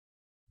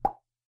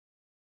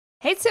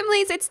Hey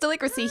Simlies, it's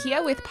Deligracy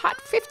here with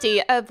part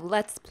 50 of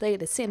Let's Play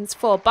The Sims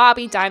 4.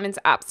 Barbie Diamond's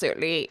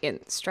absolutely in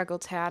struggle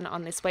town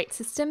on this weight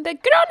system,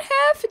 but good on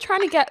her for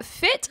trying to get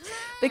fit,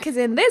 because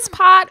in this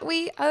part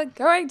we are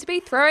going to be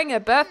throwing a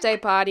birthday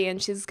party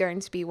and she's going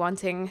to be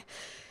wanting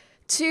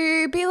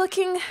to be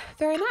looking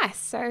very nice.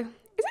 So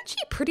isn't she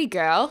a pretty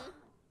girl?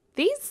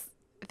 These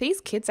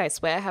kids, I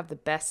swear, have the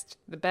best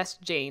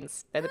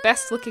genes. They're the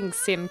best looking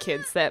sim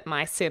kids that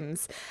my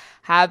Sims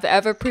have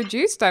ever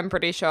produced, I'm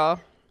pretty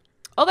sure.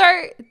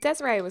 Although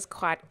Desiree was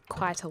quite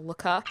a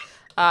looker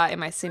in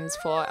my Sims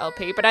 4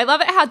 LP, but I love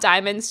it how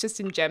Diamond's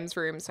just in Gem's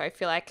room, so I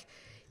feel like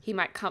we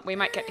might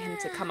get him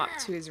to come up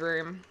to his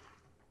room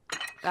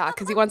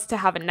because he wants to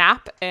have a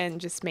nap and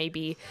just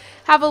maybe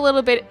have a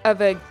little bit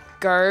of a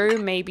go,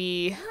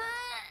 maybe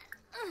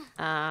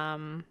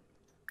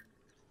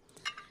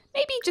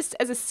just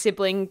as a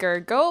sibling,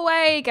 go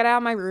away, get out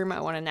of my room, I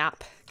want a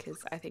nap, because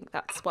I think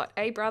that's what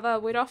a brother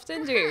would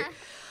often do.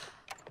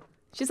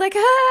 She's like,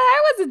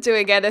 I wasn't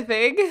doing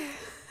anything.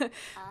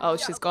 Oh,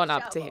 she's gone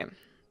up to him.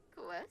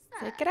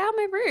 Like, get out of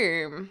my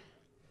room.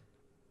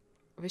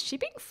 Was she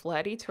being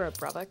flirty to her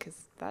brother? Because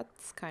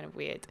that's kind of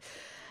weird.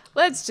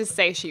 Let's just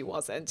say she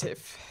wasn't,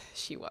 if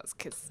she was,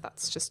 because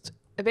that's just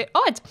a bit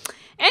odd.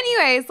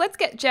 Anyways, let's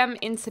get Gem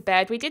into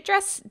bed. We did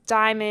dress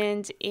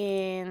Diamond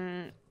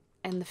and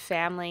the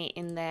family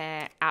in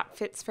their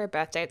outfits for a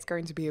birthday. It's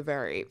going to be a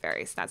very,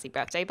 very snazzy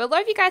birthday. But a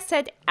lot of you guys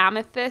said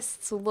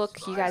Amethyst's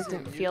look. You guys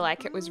didn't feel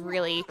like it was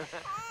really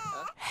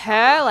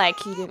her.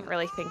 Like, you didn't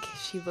really think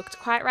she looked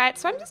quite right.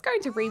 So I'm just going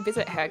to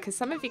revisit her because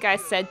some of you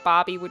guys said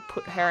Barbie would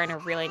put her in a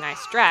really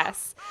nice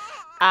dress.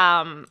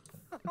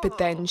 But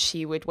then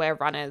she would wear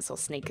runners or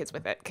sneakers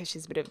with it because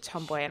she's a bit of a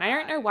tomboy. And I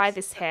don't know why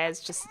this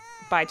hair's just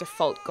by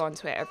default gone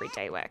to her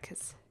everyday wear,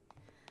 because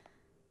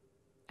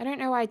I don't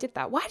know why I did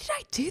that. Why did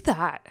I do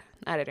that?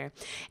 I don't know.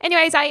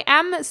 Anyways, I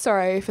am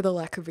sorry for the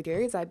lack of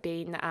videos. I've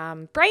been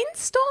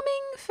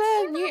brainstorming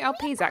for new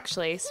LPs,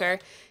 actually. So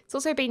it's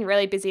also been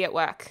really busy at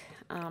work.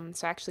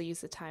 So I actually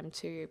use the time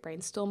to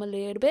brainstorm a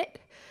little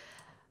bit.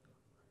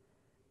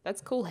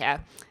 That's cool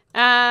hair.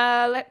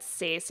 Let's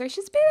see. So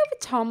she's a bit of a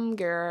tom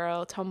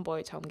girl.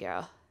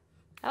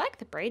 I like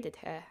the braided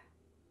hair.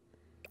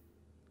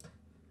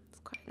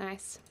 It's quite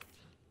nice.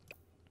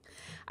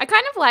 I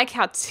kind of like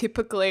how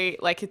typically,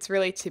 like, it's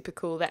really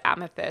typical that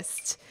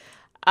Amethyst,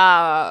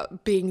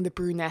 being the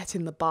brunette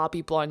in the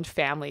Barbie blonde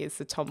family, is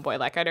the tomboy.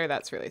 Like, I know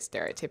that's really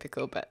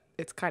stereotypical, but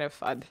it's kind of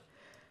fun.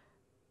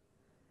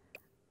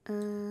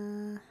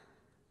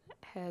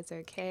 Hair's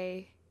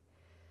okay.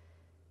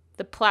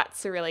 The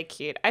plaits are really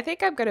cute. I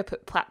think I'm going to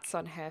put plaits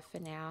on her for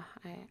now.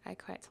 I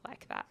quite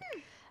like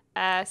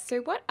that. So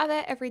what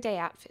other everyday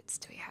outfits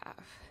do we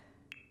have?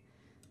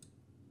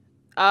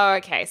 Oh,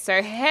 okay,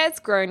 so hair's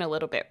grown a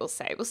little bit, we'll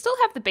say. We'll still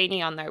have the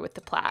beanie on, though, with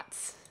the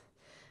plaits.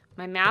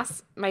 My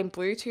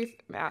Bluetooth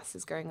mouse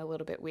is going a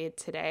little bit weird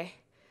today.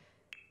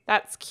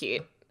 That's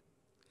cute.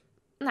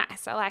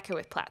 Nice, I like her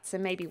with plaits. So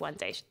maybe one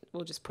day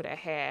we'll just put her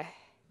hair...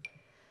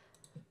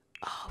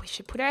 Oh, we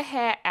should put her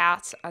hair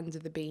out under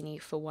the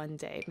beanie for one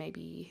day.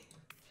 Maybe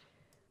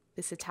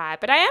this attire.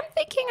 But I am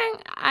thinking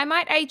I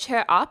might age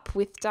her up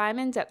with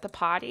Diamond at the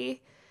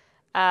party.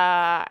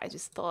 I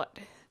just thought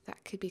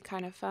that could be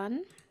kind of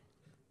fun.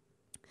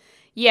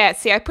 Yeah,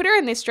 see, I put her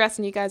in this dress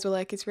and you guys were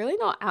like, it's really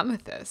not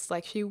Amethyst.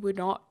 Like, she would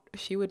not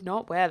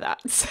wear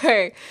that.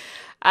 So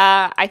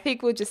I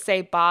think we'll just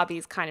say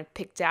Barbie's kind of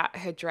picked out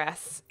her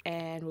dress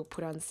and we'll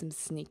put on some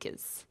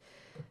sneakers.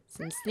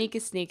 Some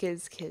sneakers,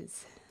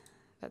 because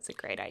that's a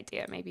great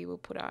idea. Maybe we'll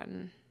put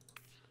on...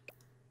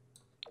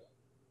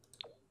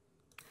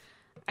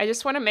 I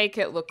just want to make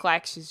it look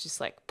like she's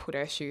just, like, put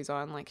her shoes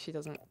on. Like, she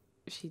does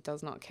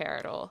not care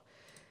at all.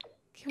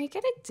 Can we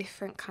get a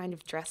different kind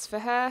of dress for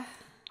her?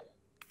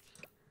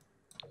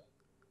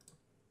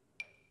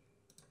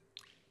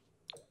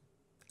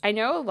 I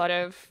know a lot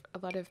of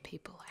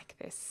people like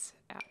this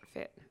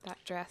outfit, that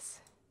dress.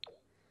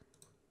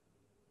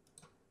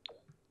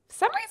 For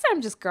some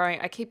reason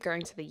I keep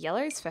going to the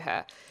yellows for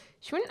her.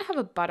 She wouldn't have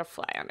a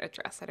butterfly on her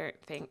dress, I don't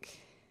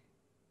think.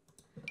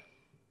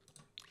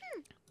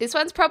 This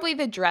one's probably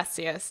the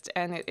dressiest,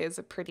 and it is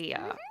a pretty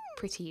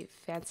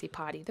fancy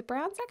party. The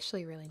brown's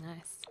actually really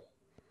nice.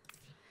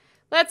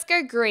 Let's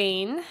go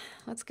green.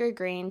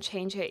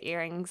 Change her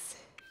earrings.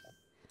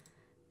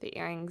 The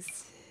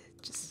earrings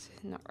just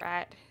not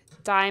right.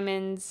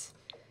 Diamonds.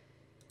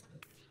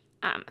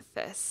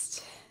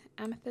 Amethyst.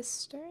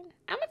 Amethyst stone?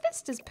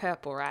 Amethyst is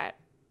purple, right?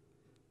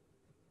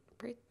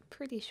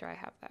 Pretty sure I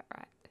have that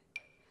right.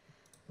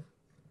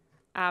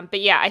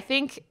 But yeah, I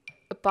think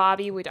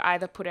Barbie would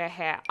either put her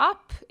hair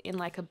up in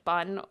like a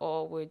bun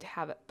or would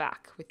have it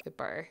back with the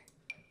bow.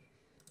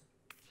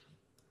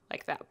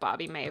 Like that.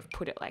 Barbie may have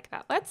put it like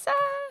that. Let's,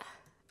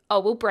 oh,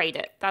 we'll braid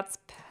it. That's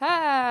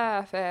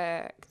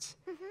perfect.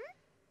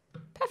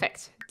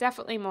 Perfect.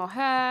 Definitely more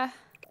her.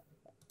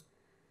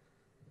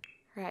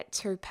 Right,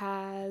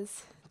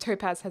 Topaz.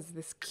 Topaz has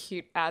this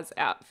cute as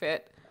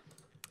outfit.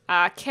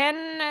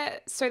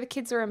 So the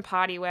kids are in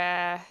party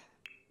wear.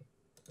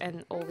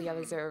 and all the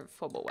others are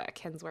formal wear.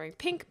 Ken's wearing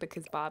pink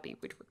because Barbie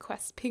would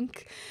request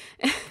pink.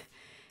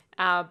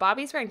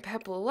 Barbie's wearing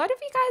purple. A lot of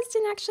you guys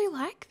didn't actually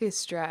like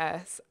this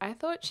dress. I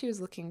thought she was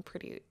looking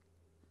pretty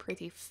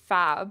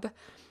fab.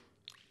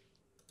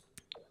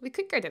 We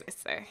could go to this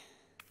though.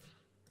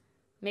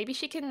 Maybe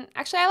she can...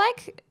 Actually, I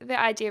like the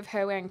idea of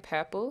her wearing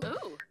purple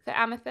for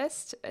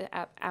Amethyst.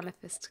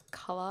 Amethyst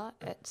color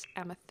at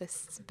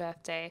Amethyst's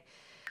birthday.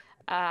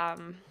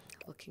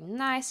 Looking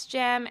nice,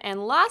 Gem.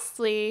 And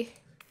lastly,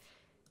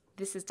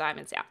 this is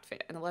Diamond's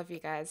outfit. And a lot of you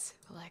guys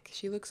were like,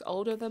 she looks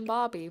older than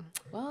Barbie.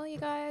 Well, you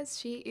guys,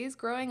 she is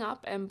growing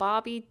up and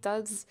Barbie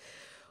does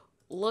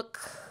look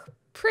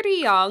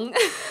pretty young.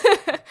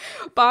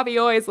 Barbie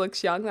always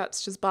looks young.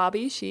 That's just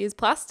Barbie. She is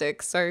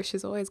plastic, so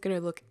she's always going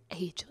to look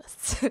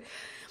ageless.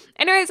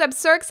 Anyways, I'm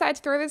so excited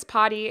to throw this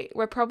party.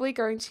 We're probably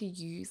going to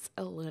use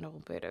a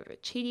little bit of a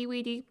cheaty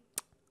weedy.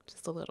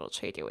 Just a little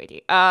cheaty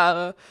weedy.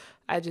 I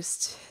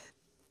just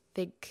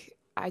think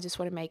I just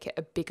want to make it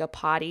a bigger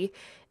party.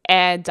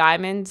 And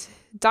Diamond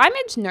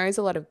knows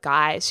a lot of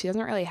guys. She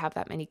doesn't really have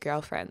that many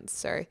girlfriends,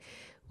 so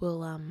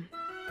we'll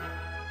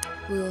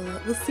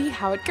see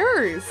how it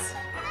goes.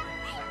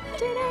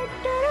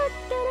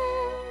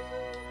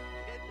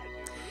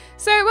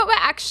 So what we're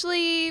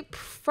actually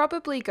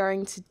probably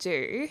going to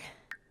do,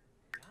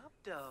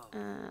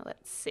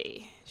 let's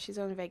see, she's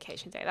on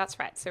vacation day. That's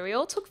right. So we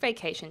all took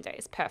vacation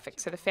days.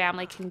 Perfect. So the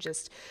family can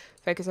just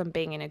focus on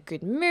being in a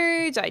good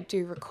mood. I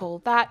do recall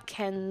that.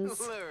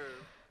 Ken's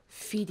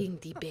feeding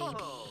the baby.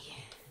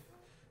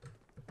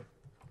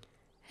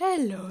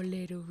 Hello,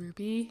 little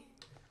Ruby.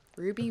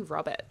 Ruby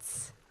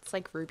Roberts. It's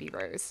like Ruby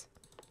Rose.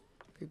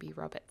 Ruby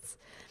Roberts.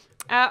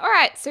 All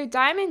right, so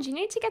Diamond, you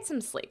need to get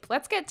some sleep.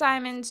 Let's get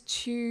Diamond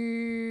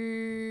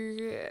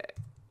to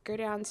go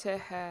down to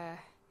her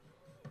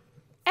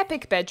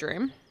epic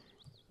bedroom.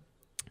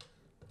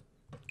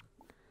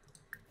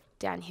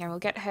 Down here, we'll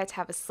get her to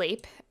have a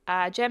sleep.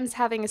 Gem's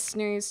having a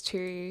snooze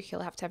too. He'll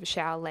have to have a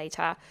shower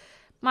later.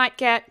 Might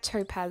get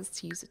Topaz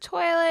to use the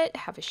toilet,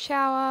 have a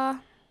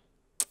shower.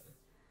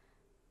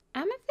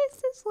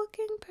 Amethyst is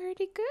looking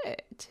pretty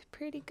good.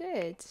 Pretty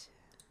good.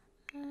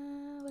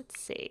 Let's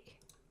see.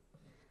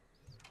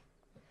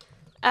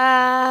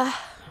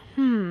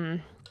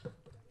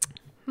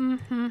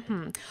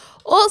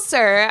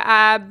 Also,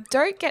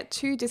 don't get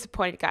too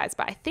disappointed, guys,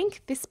 but I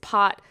think this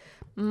part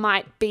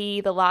might be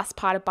the last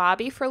part of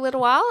Barbie for a little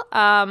while.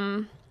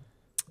 I'm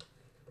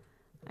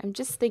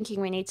just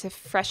thinking we need to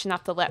freshen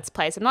up the Let's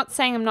Plays. I'm not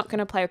saying I'm not going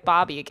to play with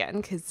Barbie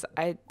again, because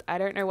I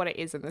don't know what it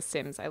is in The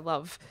Sims. I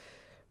love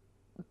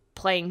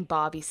playing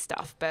Barbie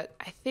stuff, but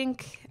I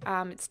think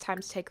it's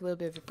time to take a little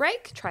bit of a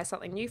break, try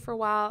something new for a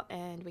while,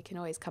 and we can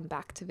always come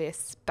back to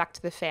this, back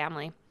to the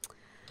family.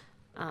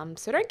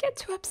 So don't get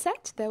too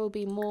upset. There will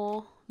be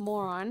more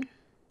on.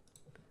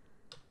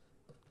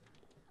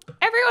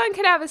 Everyone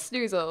can have a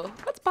snoozle.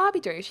 What's Barbie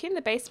doing? Is she in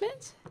the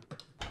basement?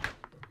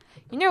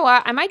 You know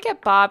what? I might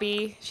get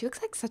Barbie. She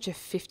looks like such a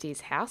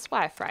 50s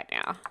housewife right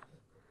now.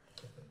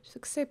 She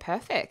looks so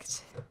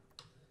perfect.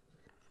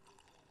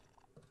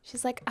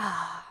 She's like,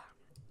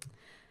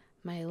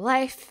 my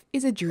life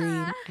is a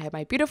dream. I have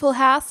my beautiful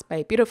house,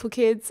 my beautiful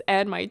kids,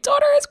 and my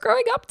daughter is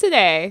growing up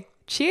today.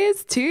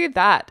 Cheers to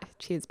that.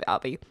 Cheers,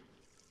 Barbie.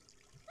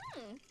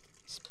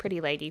 She's a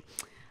pretty lady.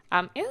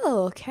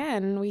 Ew,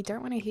 Ken, we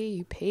don't want to hear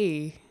you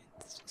pee.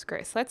 It's just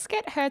gross. Let's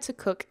get her to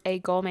cook a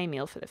gourmet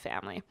meal for the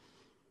family.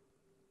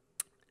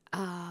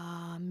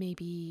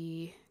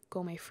 Maybe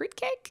gourmet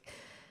fruitcake?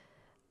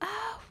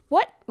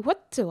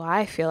 What do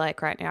I feel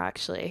like right now,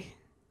 actually?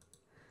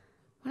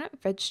 Why not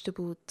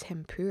vegetable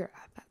tempura?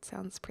 That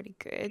sounds pretty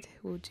good.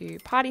 We'll do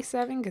party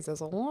serving because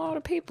there's a lot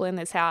of people in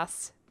this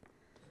house.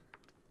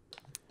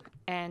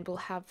 And we'll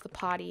have the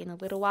party in a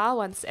little while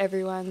once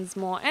everyone's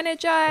more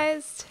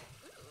energized.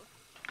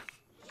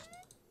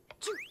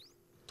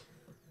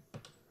 I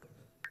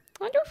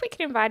wonder if we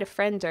can invite a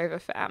friend over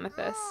for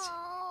Amethyst.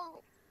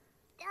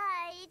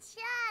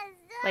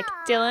 Like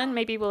Dylan.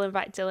 Maybe we'll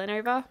invite Dylan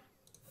over.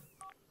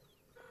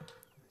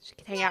 She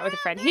can hang out with a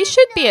friend. He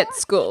should be at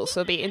school,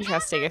 so it'll be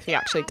interesting if he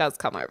actually does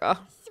come over.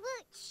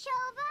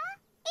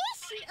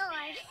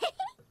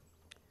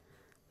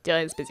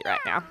 Dylan's busy right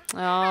now.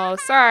 Oh,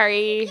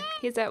 sorry.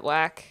 He's at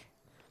work.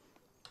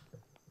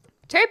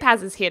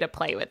 Topaz is here to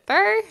play with,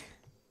 though.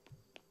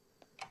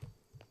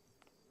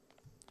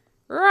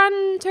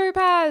 Run,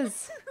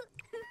 Topaz.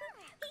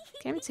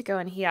 Get him to go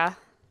in here.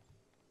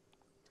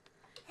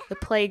 The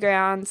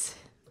playground.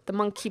 The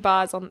monkey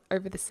bars on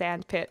over the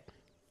sand pit.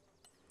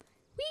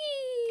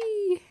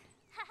 Whee!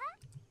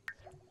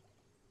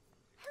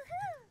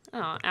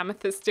 Oh,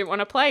 Amethyst didn't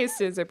want to play as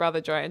soon as her brother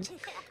joined.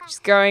 She's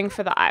going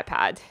for the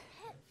iPad.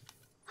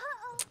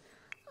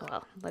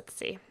 Well, let's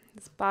see.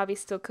 Is Barbie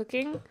still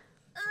cooking?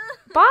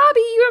 Barbie,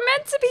 you were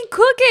meant to be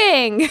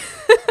cooking!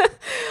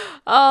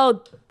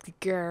 Oh,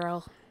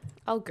 girl.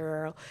 Oh,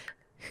 girl.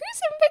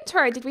 Whose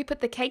inventory did we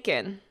put the cake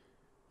in?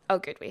 Oh,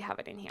 good. We have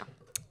it in here.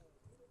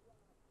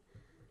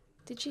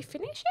 Did she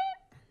finish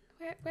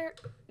it? Where?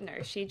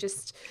 No, she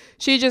just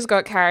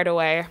got carried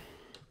away.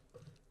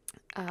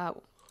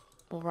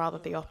 or rather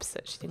the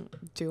opposite. She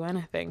didn't do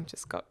anything,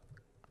 just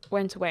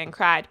went away and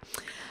cried.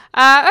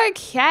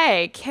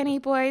 Okay, Kenny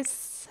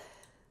boy's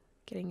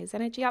getting his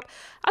energy up.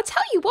 I'll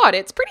tell you what,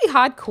 it's pretty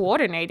hard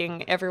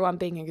coordinating everyone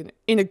being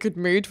in a good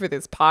mood for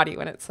this party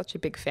when it's such a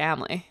big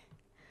family.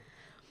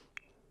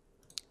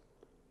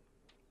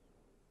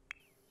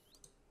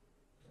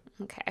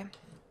 Okay.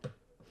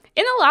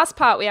 In the last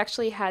part, we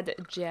actually had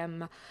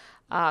Jem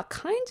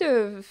kind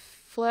of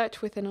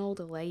flirt with an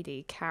older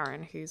lady,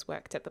 Karen, who's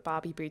worked at the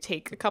Barbie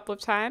boutique a couple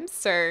of times.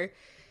 So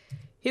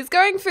he's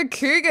going for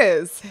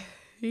cougars.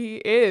 He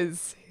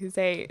is. He's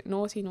a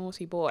naughty,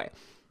 naughty boy.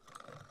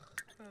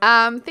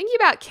 Thinking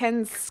about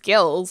Ken's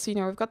skills, you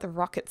know, we've got the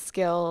rocket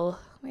skill.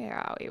 Where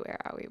are we?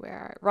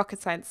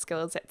 Rocket science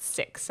skill is at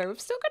 6. So we've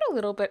still got a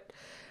little bit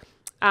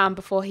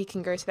before he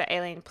can go to the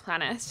alien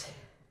planet.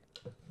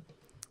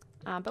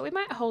 But we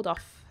might hold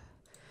off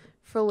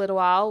for a little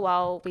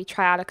while we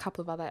try out a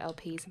couple of other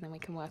LPs, and then we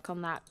can work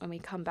on that when we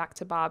come back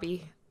to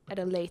Barbie at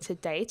a later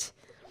date.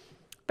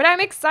 But I'm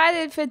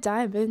excited for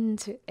Diamond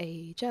to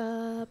age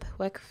up.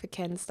 Work for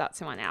Ken starts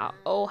him on out.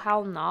 Oh,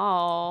 hell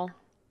no.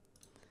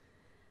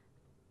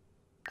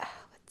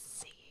 Let's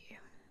see.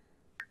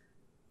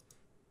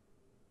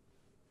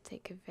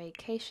 Take a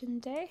vacation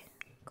day.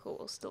 Cool,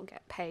 we'll still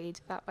get paid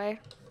that way.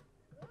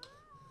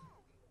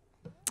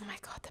 Oh my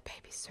god, the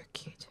baby's so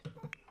cute.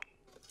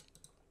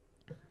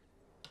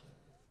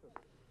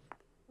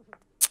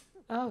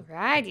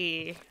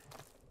 Alrighty.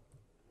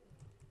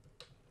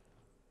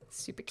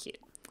 Super cute.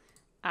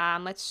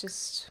 Let's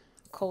just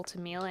call to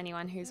meal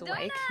anyone who's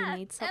awake who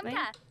needs something.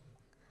 Guys,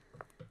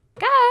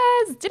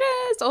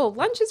 dinner's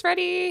lunch is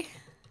ready.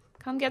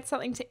 Come get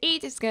something to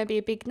eat. It's gonna be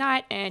a big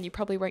night and you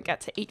probably won't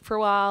get to eat for a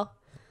while.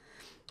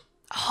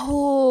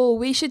 Oh,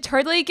 we should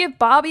totally give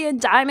Barbie and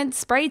Diamond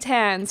spray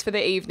tans for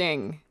the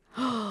evening.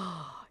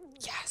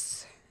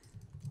 Yes.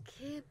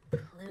 We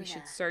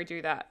should so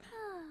do that.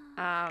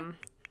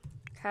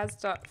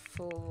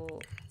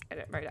 Full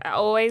edit mode. I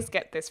always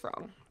get this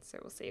wrong, so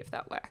we'll see if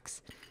that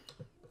works.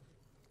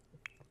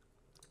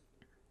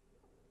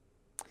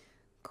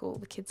 Cool,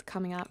 the kids are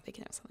coming up. They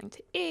can have something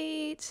to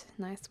eat.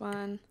 Nice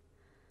one.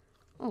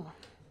 Oh,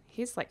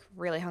 he's like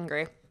really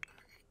hungry.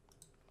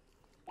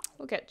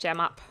 We'll get Jem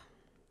up.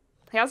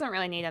 He doesn't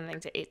really need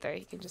anything to eat though.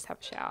 He can just have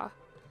a shower.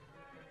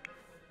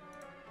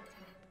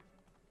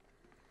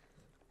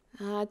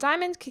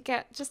 Diamond could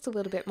get just a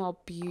little bit more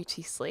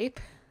beauty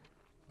sleep.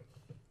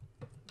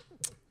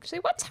 Actually,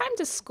 what time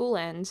does school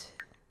end?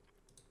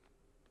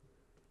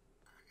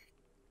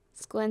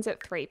 School ends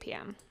at 3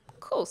 p.m.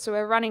 Cool, so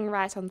we're running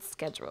right on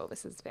schedule.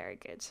 This is very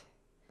good.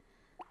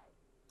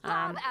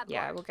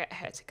 Yeah, we'll get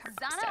her to come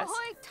upstairs.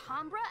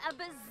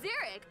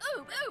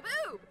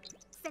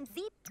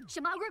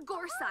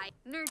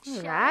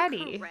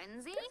 Alrighty.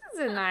 This is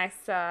a nice,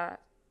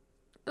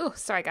 oh,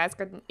 sorry guys,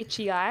 got an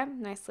itchy eye.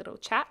 Nice little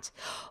chat.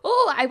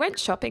 Oh, I went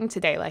shopping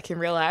today, like in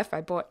real life.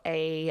 I bought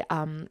a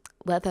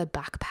leather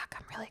backpack.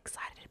 I'm really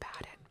excited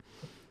about it.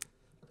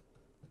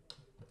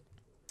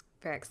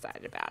 Very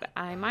excited about it.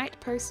 I might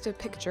post a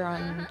picture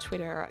on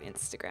Twitter or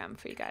Instagram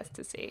for you guys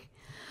to see.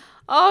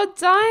 Oh,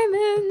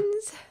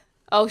 Diamond.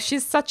 Oh,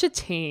 she's such a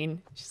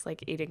teen. She's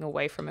like eating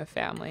away from her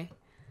family.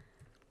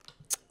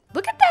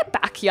 Look at their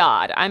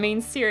backyard. I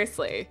mean,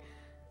 seriously.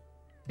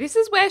 This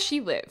is where she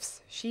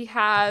lives. She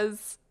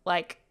has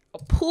like a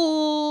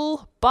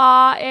pool,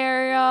 bar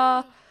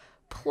area,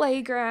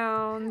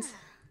 playground,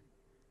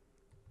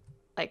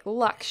 like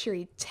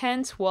luxury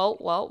tent. Whoa.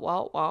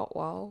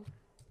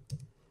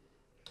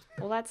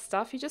 All that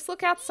stuff. You just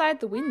look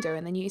outside the window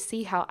and then you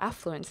see how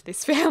affluent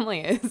this family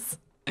is.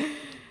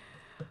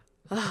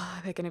 Oh,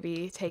 they're going to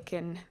be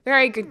taken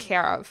very good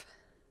care of.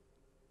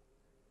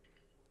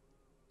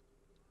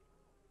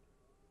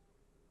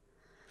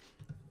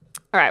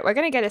 All right, we're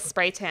going to get a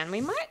spray tan.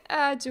 We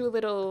might do a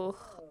little,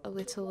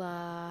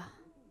 oh,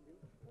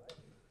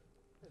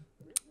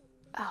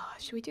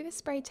 should we do the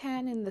spray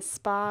tan in the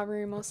spa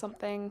room or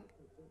something?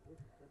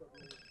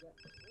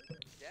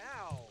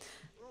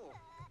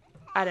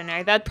 I don't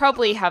know. They'd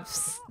probably have...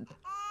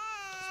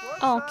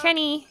 Oh,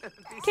 Kenny.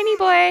 Kenny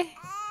boy.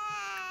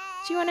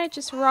 Do you want to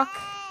just rock?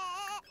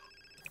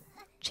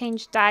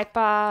 Change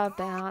diaper,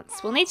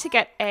 bounce. We'll need to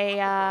get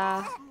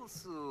a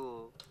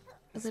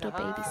little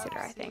babysitter,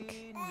 I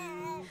think.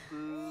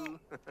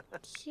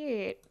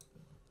 Cute.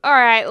 All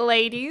right,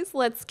 ladies.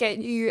 Let's get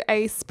you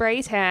a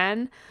spray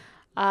tan.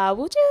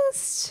 We'll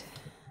just...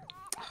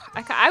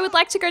 I would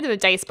like to go to the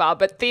day spa,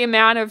 but the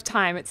amount of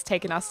time it's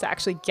taken us to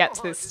actually get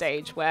to this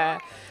stage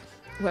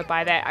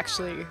whereby they're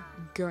actually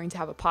going to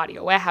have a party,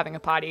 or we're having a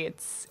party,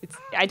 it's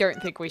I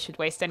don't think we should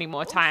waste any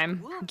more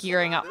time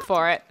gearing up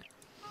for it.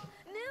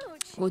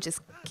 We'll just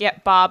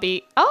get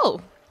Barbie. Oh!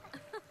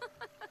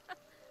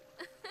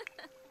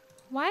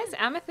 Why is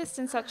Amethyst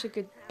in such a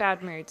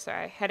bad mood?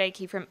 Sorry,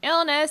 headachy from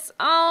illness.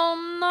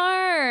 Oh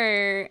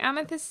no!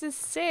 Amethyst is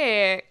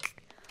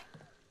sick.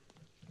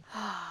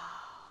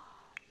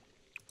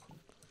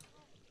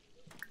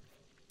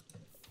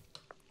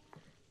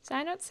 Did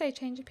I not say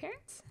change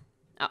appearance?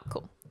 Oh,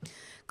 cool.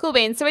 Cool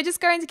beans. So we're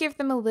just going to give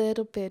them a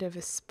little bit of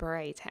a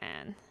spray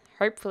tan.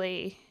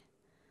 Hopefully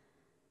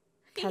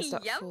it has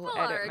that full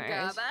edit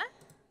mode.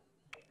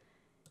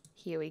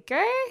 Here we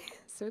go.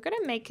 So we're going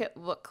to make it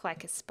look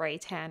like a spray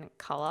tan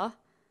color.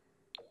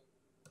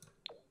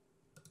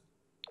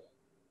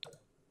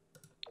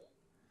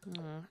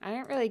 I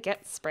don't really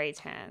get spray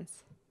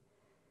tans.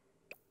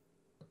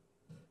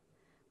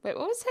 Wait,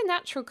 what was her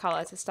natural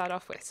color to start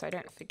off with so I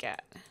don't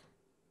forget?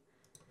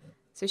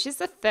 So she's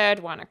the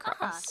third one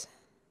across.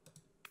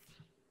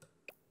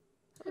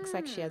 It looks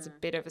like she has a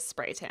bit of a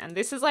spray tan.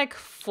 This is like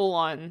full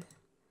on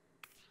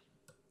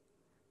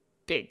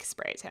big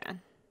spray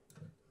tan.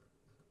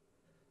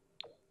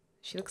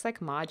 She looks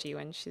like Margie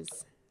when she's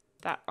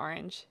that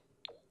orange.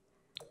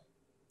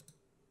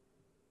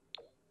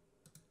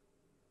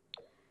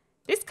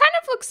 This kind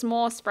of looks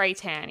more spray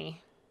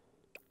tan-y.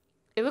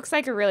 It looks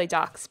like a really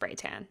dark spray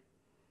tan.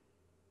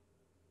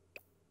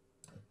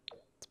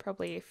 It's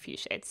probably a few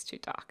shades too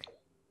dark.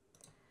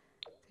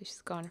 So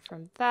she's gone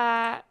from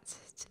that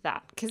to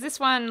that. Because this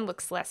one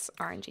looks less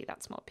orangey.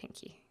 That's more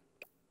pinky.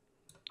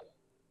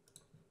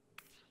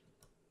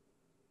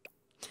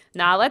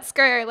 Nah, let's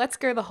go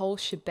the whole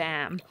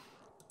shabam.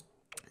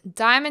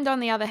 Diamond,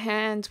 on the other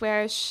hand,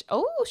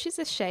 oh, she's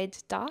a shade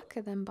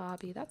darker than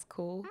Barbie. That's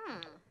cool.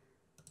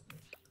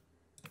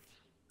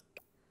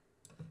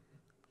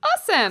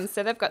 Awesome.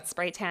 So they've got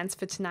spray tans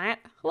for tonight.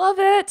 Love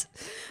it.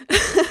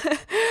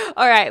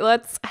 All right,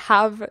 let's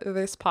have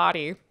this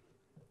party.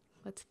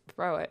 Let's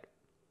throw it.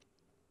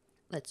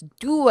 Let's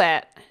do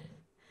it.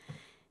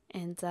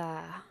 And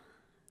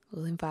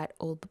we'll invite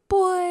all the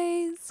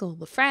boys, all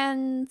the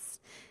friends.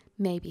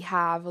 Maybe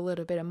have a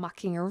little bit of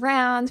mucking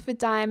around for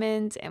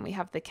Diamond. And we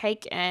have the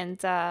cake and...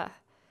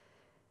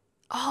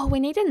 oh, we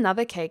need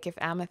another cake if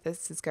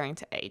Amethyst is going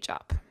to age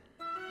up.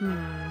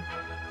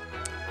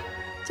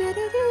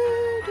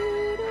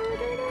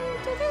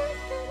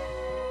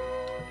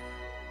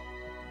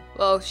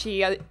 Well,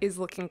 she is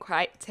looking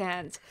quite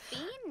tanned.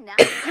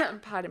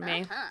 Pardon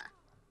me.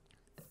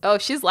 Oh,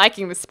 she's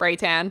liking the spray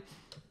tan.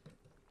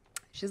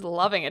 She's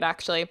loving it,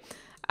 actually.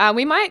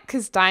 We might,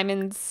 because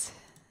Diamond's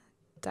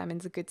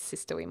a good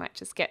sister, we might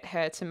just get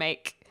her to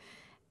make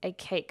a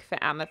cake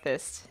for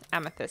Amethyst.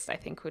 Amethyst, I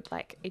think, would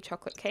like a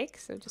chocolate cake,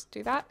 so just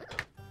do that.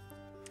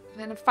 And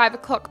then a 5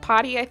 o'clock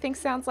party, I think,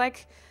 sounds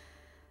like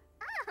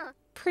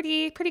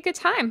pretty good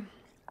time.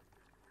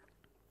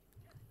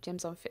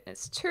 Gems on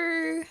Fitness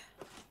 2.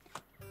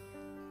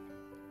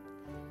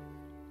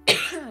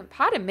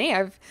 Pardon me,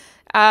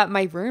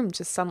 my room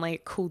just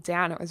suddenly cooled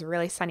down. It was a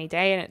really sunny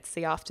day and it's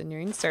the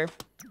afternoon, so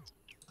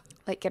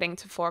like getting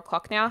to 4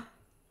 o'clock now.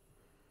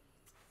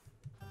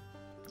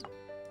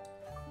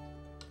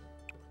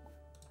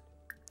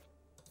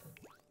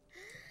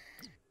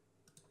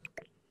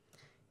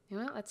 You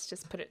know what? Let's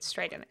just put it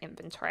straight in the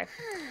inventory.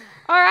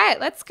 All right,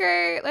 let's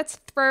go. Let's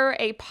throw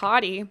a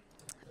party.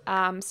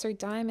 So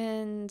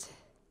Diamond,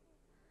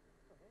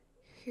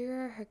 who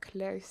are her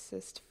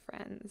closest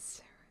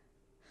friends?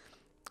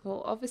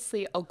 Well,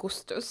 obviously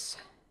Augustus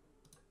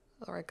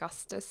or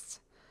Augustus.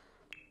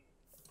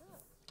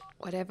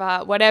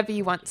 Whatever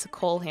you want to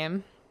call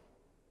him.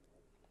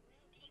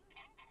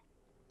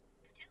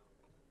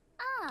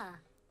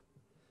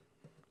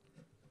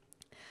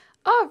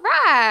 All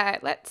right,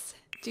 let's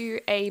do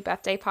a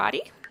birthday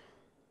party.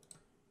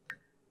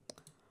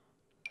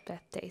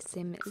 Birthday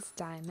sim is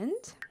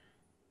Diamond.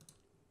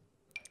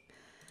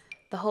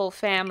 The whole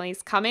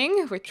family's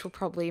coming, which will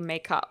probably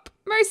make up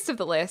most of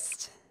the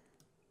list.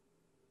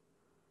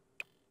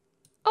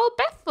 Oh,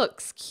 Beth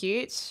looks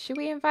cute. Should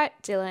we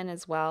invite Dylan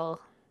as well?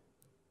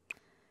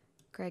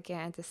 Greg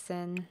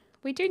Anderson.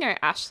 We do know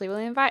Ashley. We'll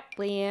invite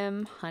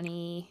Liam,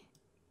 Honey,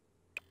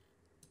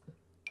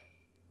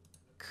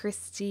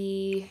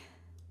 Christy.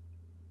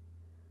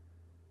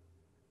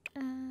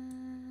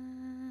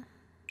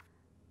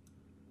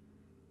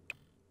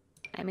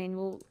 I mean,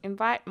 we'll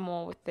invite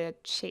more with the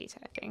cheat,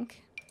 I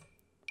think.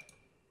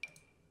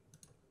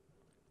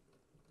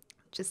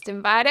 Just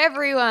invite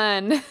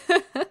everyone.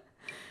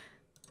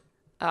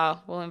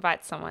 Oh, we'll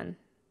invite someone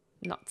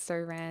not so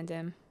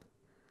random.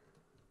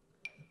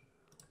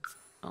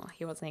 Oh,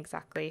 he wasn't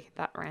exactly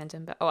that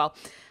random, but oh well.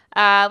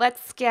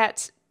 Let's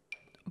get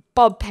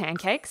Bob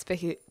Pancakes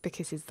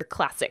because he's the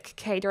classic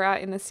caterer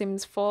in The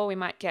Sims 4. We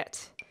might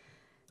get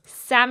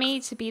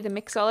Sammy to be the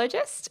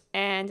mixologist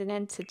and an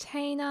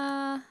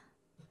entertainer.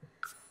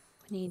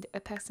 We need a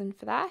person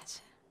for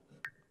that.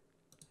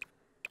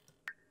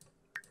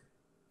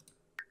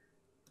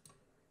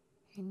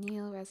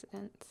 O'Neill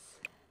residence.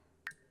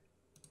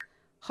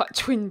 Hot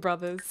Twin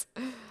Brothers.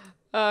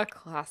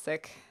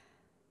 Classic.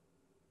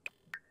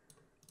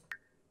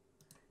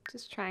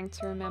 Just trying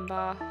to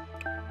remember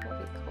what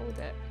we called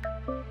it.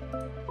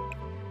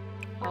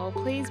 Oh,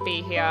 please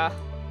be here.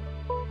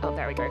 Oh,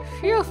 there we go.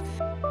 Phew.